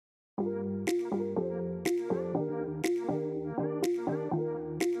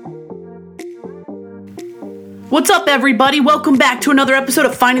What's up, everybody? Welcome back to another episode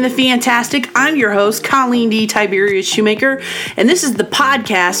of Finding the Fantastic. I'm your host, Colleen D. Tiberius Shoemaker, and this is the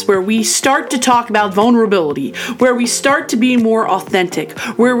podcast where we start to talk about vulnerability, where we start to be more authentic,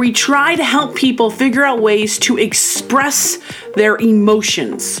 where we try to help people figure out ways to express their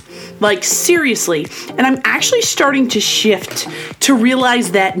emotions. Like, seriously. And I'm actually starting to shift to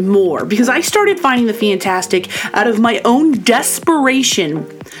realize that more, because I started finding the fantastic out of my own desperation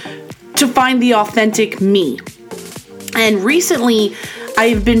to find the authentic me. And recently,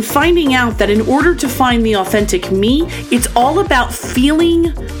 I've been finding out that in order to find the authentic me, it's all about feeling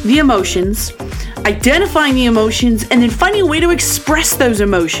the emotions, identifying the emotions, and then finding a way to express those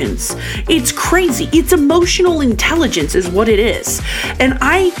emotions. It's crazy. It's emotional intelligence is what it is. And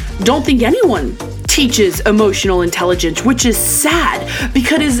I don't think anyone teaches emotional intelligence, which is sad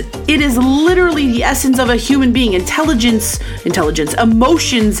because it is literally the essence of a human being. Emotions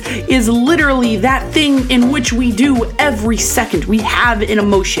is literally that thing in which we do every second. We have an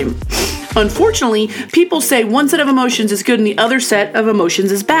emotion. Unfortunately, people say one set of emotions is good and the other set of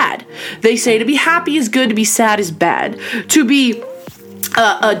emotions is bad. They say to be happy is good, to be sad is bad. To be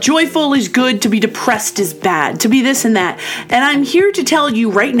joyful is good, to be depressed is bad, to be this and that. And I'm here to tell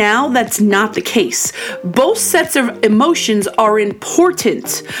you right now that's not the case. Both sets of emotions are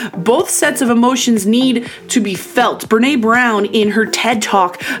important. Both sets of emotions need to be felt. Brene Brown, in her TED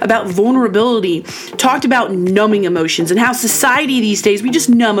Talk about vulnerability, talked about numbing emotions and how society these days, we just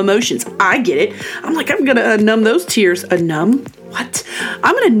numb emotions. I get it. I'm gonna numb those tears. Numb? What?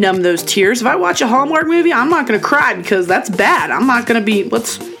 I'm going to numb those tears. If I watch a Hallmark movie, I'm not going to cry because that's bad. I'm not going to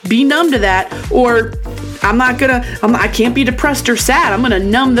let's be numb to that. Or I can't be depressed or sad. I'm going to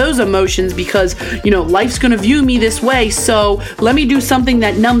numb those emotions because, life's going to view me this way. So let me do something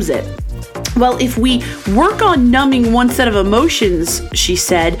that numbs it. Well, if we work on numbing one set of emotions, she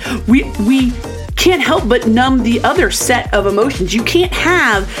said, we can't help but numb the other set of emotions. You can't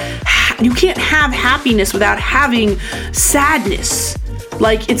have happiness without having sadness.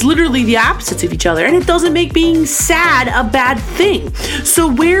 Like, it's literally the opposites of each other, and it doesn't make being sad a bad thing. So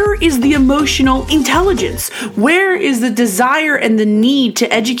where is the emotional intelligence? Where is the desire and the need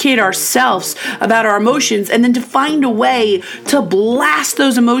to educate ourselves about our emotions and then to find a way to blast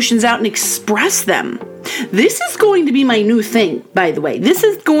those emotions out and express them? This is going to be my new thing, by the way. This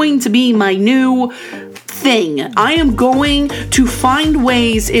is going to be my new thing. I am going to find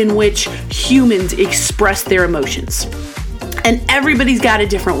ways in which humans express their emotions. And everybody's got a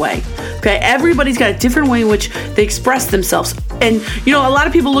different way. Okay? Everybody's got a different way in which they express themselves. And, a lot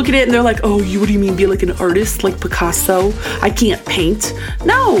of people look at it and they're like, oh, what do you mean be like an artist like Picasso? I can't paint.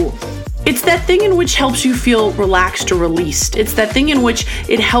 No. It's that thing in which helps you feel relaxed or released. It's that thing in which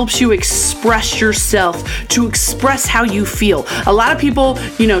it helps you express yourself, to express how you feel. A lot of people,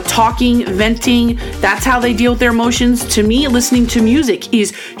 talking, venting, that's how they deal with their emotions. To me, listening to music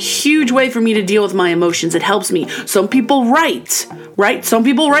is a huge way for me to deal with my emotions. It helps me. Some people write, right? Some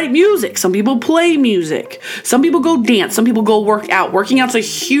people write music. Some people play music. Some people go dance. Some people go work out. Working out's a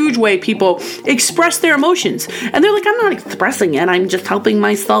huge way people express their emotions. And they're like, I'm not expressing it. I'm just helping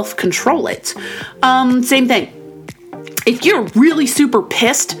myself control it. Same thing. If you're really super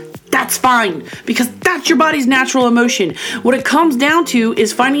pissed, that's fine, because that's your body's natural emotion. What it comes down to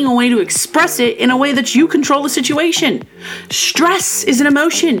is finding a way to express it in a way that you control the situation. Stress is an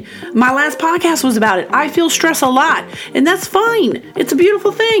emotion. My last podcast was about it. I feel stress a lot, and that's fine. It's a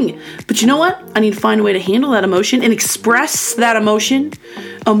beautiful thing. But you know what? I need to find a way to handle that emotion and express that emotion.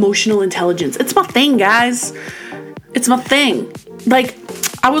 Emotional intelligence. It's my thing, guys. It's my thing. Like,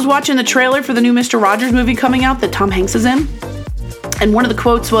 I was watching the trailer for the new Mr. Rogers movie coming out that Tom Hanks is in. And one of the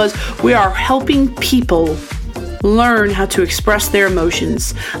quotes was, we are helping people learn how to express their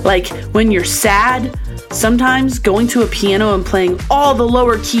emotions. Like, when you're sad, sometimes going to a piano and playing all the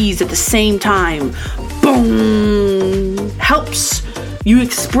lower keys at the same time, boom, helps you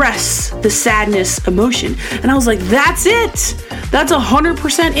express the sadness emotion. And I was like, that's it. That's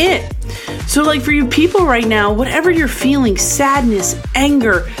 100% it. So, like, for you people right now, whatever you're feeling, sadness,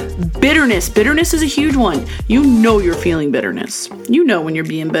 anger, bitterness is a huge one. You know you're feeling bitterness. You know when you're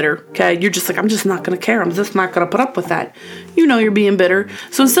being bitter, okay? You're just like, I'm just not going to care. I'm just not going to put up with that. You know you're being bitter.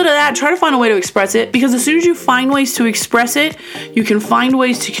 So instead of that, try to find a way to express it, because as soon as you find ways to express it, you can find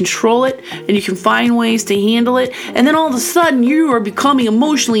ways to control it, and you can find ways to handle it. And then all of a sudden, you are becoming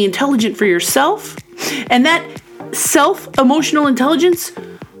emotionally intelligent for yourself. And that self-emotional intelligence,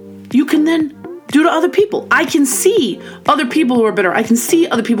 you can then do to other people. I can see other people who are bitter. I can see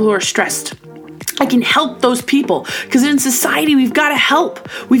other people who are stressed. I can help those people. Because in society, we've got to help.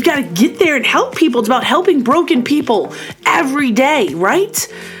 We've got to get there and help people. It's about helping broken people every day, right?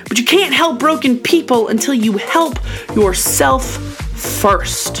 But you can't help broken people until you help yourself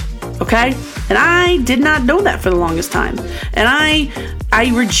first, okay? And I did not know that for the longest time. And I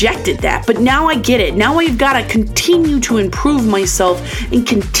rejected that, but now I get it. Now I've got to continue to improve myself and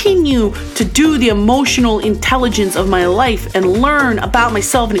continue to do the emotional intelligence of my life and learn about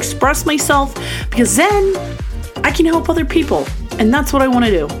myself and express myself, because then I can help other people. And that's what I want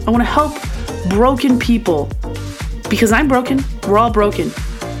to do. I want to help broken people because I'm broken. We're all broken.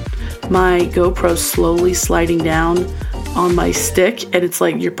 My GoPro's slowly sliding down on my stick, and it's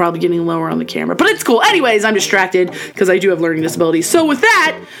like you're probably getting lower on the camera, but it's cool. Anyways, I'm distracted because I do have learning disabilities. So with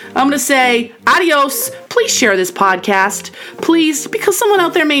that, I'm going to say adios. Please share this podcast, please, because someone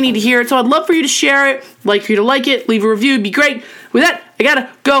out there may need to hear it. So I'd love for you to share it, like for you to like it, leave a review. It'd be great. With that, I gotta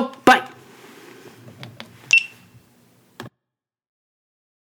go. Bye.